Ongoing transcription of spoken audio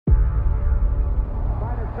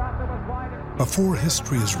Before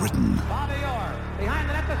history is written,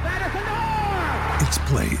 it's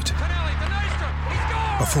played.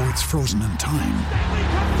 Before it's frozen in time,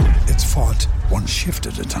 it's fought one shift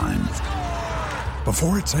at a time.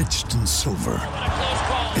 Before it's etched in silver,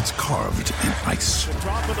 it's carved in ice.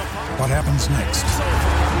 What happens next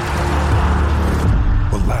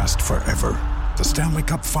will last forever. The Stanley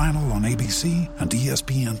Cup Final on ABC and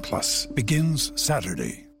ESPN Plus begins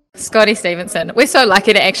Saturday. Scotty Stevenson, we're so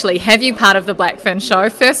lucky to actually have you part of the Blackfin show.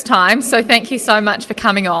 First time, so thank you so much for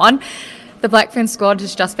coming on. The Blackfin squad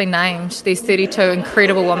has just been named. These 32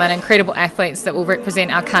 incredible women, incredible athletes that will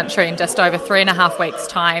represent our country in just over 3.5 weeks'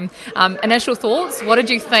 time. Initial thoughts, what did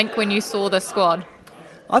you think when you saw this squad?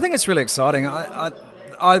 I think it's really exciting.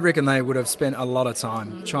 I reckon they would have spent a lot of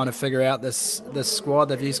time trying to figure out this squad.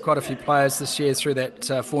 They've used quite a few players this year through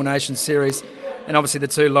that Four Nations series, and obviously the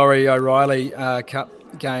two Laurie O'Reilly Cup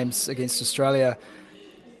games against Australia.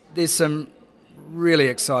 There's some really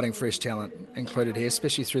exciting fresh talent included here,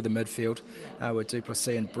 especially through the midfield with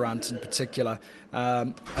Duplessis and Brunt in particular.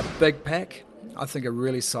 A big pack, I think a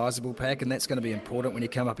really sizable pack, and that's going to be important when you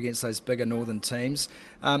come up against those bigger northern teams.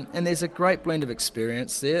 And there's a great blend of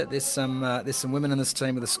experience there. There's some women in this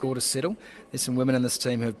team with a score to settle. There's some women in this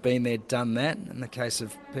team who have been there, done that, in the case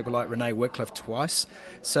of people like Renee Wycliffe twice.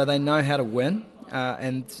 So they know how to win.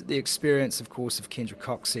 And the experience, of course, of Kendra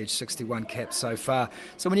Coxedge, 61 caps so far.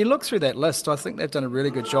 So when you look through that list, I think they've done a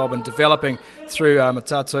really good job in developing through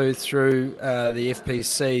Matatu, through the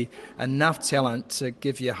FPC, enough talent to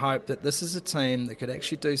give you hope that this is a team that could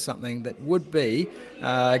actually do something that would be,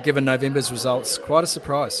 given November's results, quite a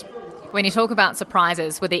surprise. When you talk about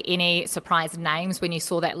surprises, were there any surprise names when you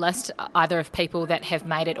saw that list, either of people that have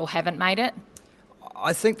made it or haven't made it?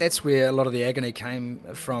 I think that's where a lot of the agony came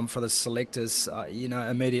from for the selectors.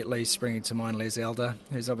 Immediately springing to mind Les Elder,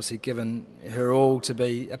 who's obviously given her all to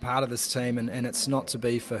be a part of this team, and it's not to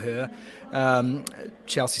be for her.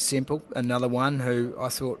 Chelsea Semple, another one who I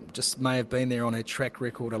thought just may have been there on her track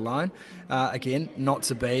record alone. Again, not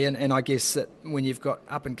to be, and I guess that when you've got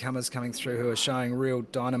up-and-comers coming through who are showing real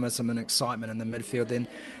dynamism and excitement in the midfield, then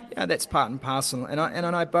that's part and parcel. And I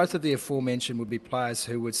know both of the aforementioned would be players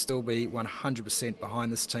who would still be 100%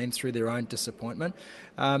 behind this team through their own disappointment.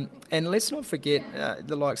 And let's not forget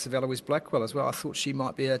the likes of Eloise Blackwell as well. I thought she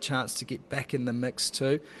might be a chance to get back in the mix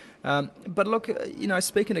too. But look,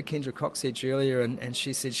 speaking to Kendra Coxedge earlier, and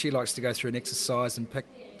she said she likes to go through an exercise and pick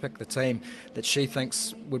the team that she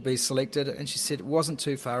thinks would be selected, and she said it wasn't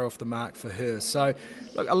too far off the mark for her. So,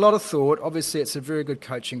 look, a lot of thought. Obviously, it's a very good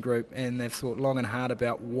coaching group, and they've thought long and hard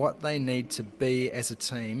about what they need to be as a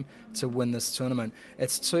team to win this tournament.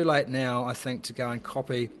 It's too late now, I think, to go and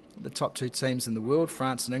copy the top two teams in the world,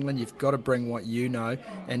 France and England. You've got to bring what you know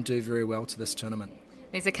and do very well to this tournament.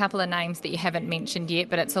 There's a couple of names that you haven't mentioned yet,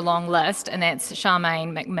 but it's a long list, and that's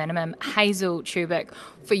Charmaine McMenamin, Hazel Tubic.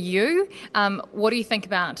 For you, what do you think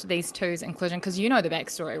about these two's inclusion? Because you know the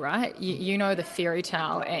backstory, right? You know the fairy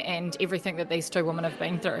tale and everything that these two women have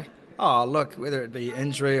been through. Oh, look, whether it be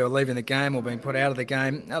injury or leaving the game or being put out of the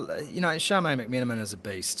game, Charmaine McMenamin is a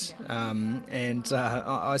beast.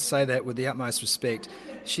 I say that with the utmost respect.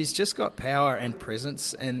 She's just got power and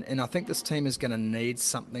presence, and I think this team is going to need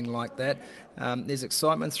something like that. There's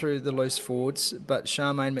excitement through the loose forwards, but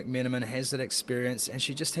Charmaine McMenamin has that experience, and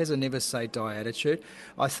she just has a never-say-die attitude.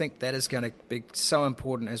 I think that is going to be so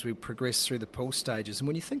important as we progress through the pool stages. And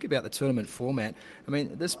when you think about the tournament format, I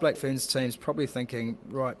mean, this Black Ferns team's probably thinking,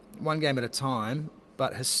 right, one game at a time,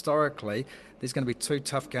 but historically, there's going to be two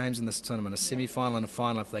tough games in this tournament, a semi-final and a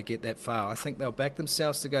final if they get that far. I think they'll back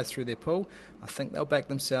themselves to go through their pool. I think they'll back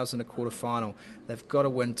themselves in a quarter-final. They've got to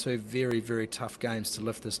win two very, very tough games to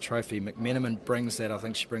lift this trophy. McMenamin brings that. I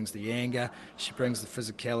think she brings the anger. She brings the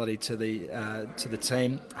physicality to the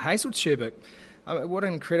team. Hazel Tubic, what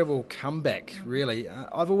an incredible comeback, really.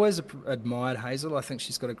 I've always admired Hazel. I think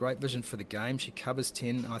she's got a great vision for the game. She covers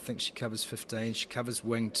 10. I think she covers 15. She covers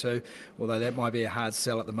wing too, although that might be a hard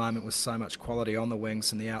sell at the moment with so much quality on the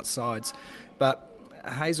wings and the outsides. But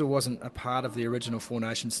Hazel wasn't a part of the original Four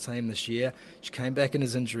Nations team this year. She came back in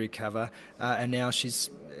as injury cover, and now she's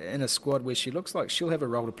in a squad where she looks like she'll have a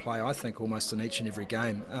role to play, I think, almost in each and every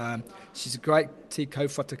game. She's a great Te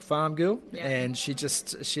Kaupata farm girl, and she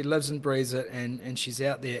lives and breathes it, and she's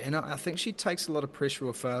out there. And I think she takes a lot of pressure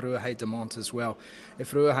off Ruahei Demont as well.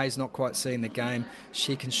 If Ruahei's not quite seeing the game,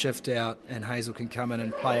 she can shift out, and Hazel can come in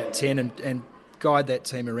and play at 10 and guide that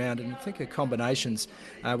team around. And I think her combinations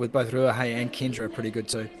with both Ruahei and Kendra are pretty good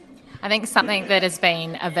too. I think something that has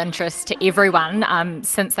been of interest to everyone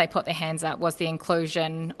since they put their hands up was the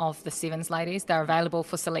inclusion of the Sevens ladies. They're available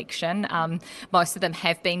for selection. Most of them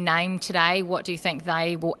have been named today. What do you think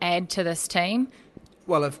they will add to this team?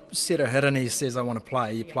 Well, if Sarah Hirini says, I want to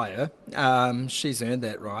play, you play her. She's earned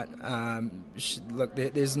that right. Look,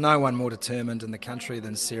 there's no one more determined in the country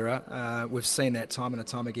than Sarah. We've seen that time and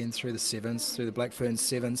time again through the Sevens, through the Black Ferns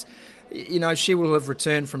Sevens. You know, she will have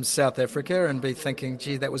returned from South Africa and be thinking,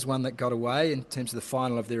 gee, that was one that got away in terms of the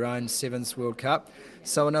final of their own Sevens World Cup.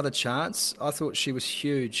 So another chance. I thought she was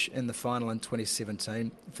huge in the final in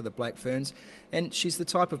 2017 for the Black Ferns. And she's the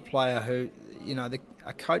type of player who, you know,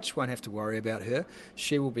 a coach won't have to worry about her.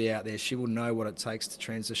 She will be out there. She will know what it takes to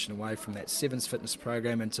transition away from that Sevens fitness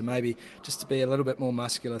program and to maybe just to be a little bit more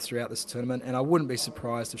muscular throughout this tournament. And I wouldn't be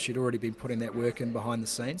surprised if she'd already been putting that work in behind the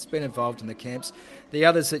scenes, been involved in the camps. The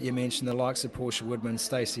others that you mentioned, the likes of Portia Woodman,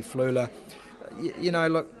 Stacey Flula, you know,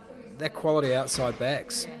 look, they're quality outside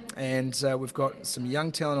backs. And we've got some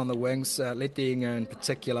young talent on the wings, Letiinga in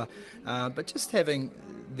particular, but just having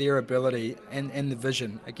their ability and the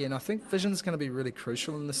vision. Again, I think vision is going to be really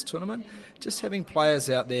crucial in this tournament. Just having players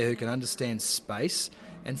out there who can understand space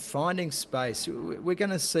and finding space. We're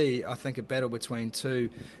going to see, I think, a battle between two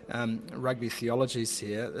rugby theologies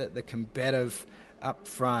here, the combative up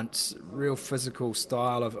front, real physical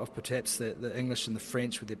style of perhaps the English and the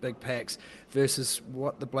French with their big packs versus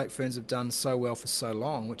what the Black Ferns have done so well for so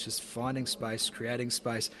long, which is finding space, creating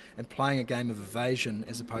space and playing a game of evasion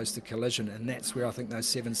as opposed to collision, and that's where I think those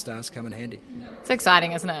 7 stars come in handy. It's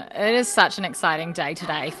exciting, isn't it? It is such an exciting day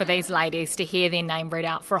today for these ladies to hear their name read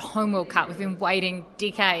out for a home World Cup. We've been waiting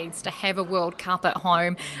decades to have a World Cup at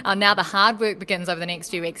home. Now the hard work begins over the next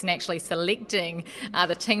few weeks and actually selecting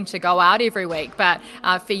the team to go out every week. But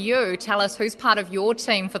for you, tell us who's part of your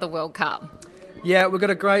team for the World Cup. Yeah, we've got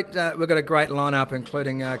a great lineup,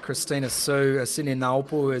 including Christina Sue, Sini Naopu,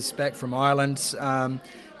 who is back from Ireland.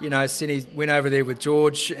 You know, Sini went over there with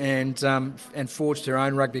George and forged her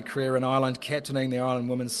own rugby career in Ireland, captaining the Ireland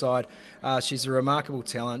women's side. She's a remarkable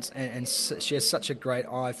talent and she has such a great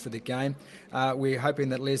eye for the game. We're hoping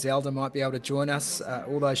that Les Elder might be able to join us,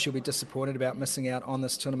 although she'll be disappointed about missing out on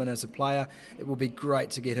this tournament as a player. It will be great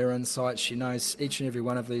to get her insight. She knows each and every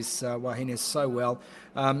one of these Wahinas so well.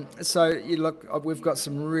 So you look, we've got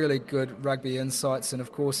some really good rugby insights, and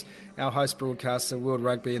of course our host broadcaster, World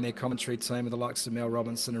Rugby, and their commentary team with the likes of Mel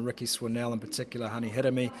Robinson and Ricky Swinnell, in particular Honey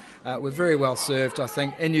Hirimi. We're very well served, I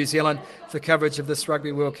think, in New Zealand for coverage of this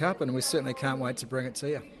Rugby World Cup, and we certainly can't wait to bring it to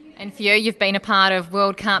you. And for you, you've been a part of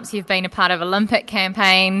World Cups, you've been a part of Olympic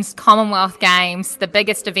campaigns, Commonwealth Games, the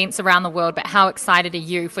biggest events around the world, but how excited are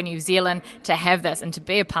you for New Zealand to have this and to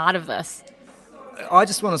be a part of this? I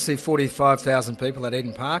just want to see 45,000 people at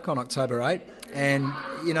Eden Park on October 8. And,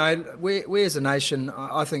 you know, we as a nation,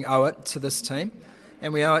 I think, owe it to this team.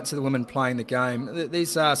 And we owe it to the women playing the game.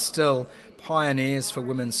 These are still pioneers for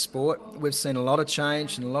women's sport. We've seen a lot of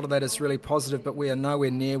change, and a lot of that is really positive, but we are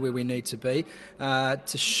nowhere near where we need to be.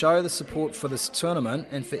 To show the support for this tournament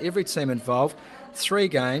and for every team involved, 3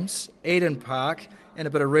 games, Eden Park, and a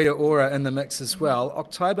bit of Rita Ora in the mix as well.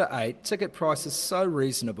 October 8, ticket price is so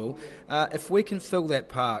reasonable. If we can fill that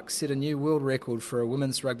park, set a new world record for a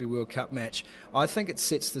Women's Rugby World Cup match, I think it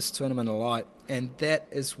sets this tournament alight. And that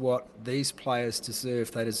is what these players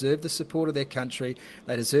deserve. They deserve the support of their country.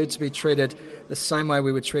 They deserve to be treated the same way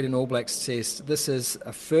we would treat an All Blacks test. This is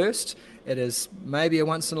a first. It is maybe a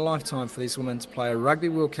once in a lifetime for these women to play a Rugby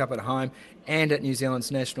World Cup at home and at New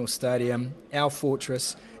Zealand's National Stadium, our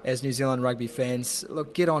fortress as New Zealand rugby fans.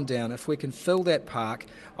 Look, get on down. If we can fill that park,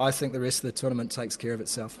 I think the rest of the tournament takes care of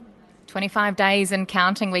itself. 25 days and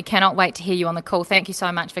counting. We cannot wait to hear you on the call. Thank you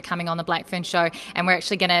so much for coming on the Blackfern Show, and we're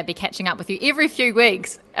actually going to be catching up with you every few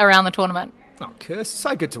weeks around the tournament. Oh, Kirst,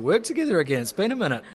 so good to work together again. It's been a minute.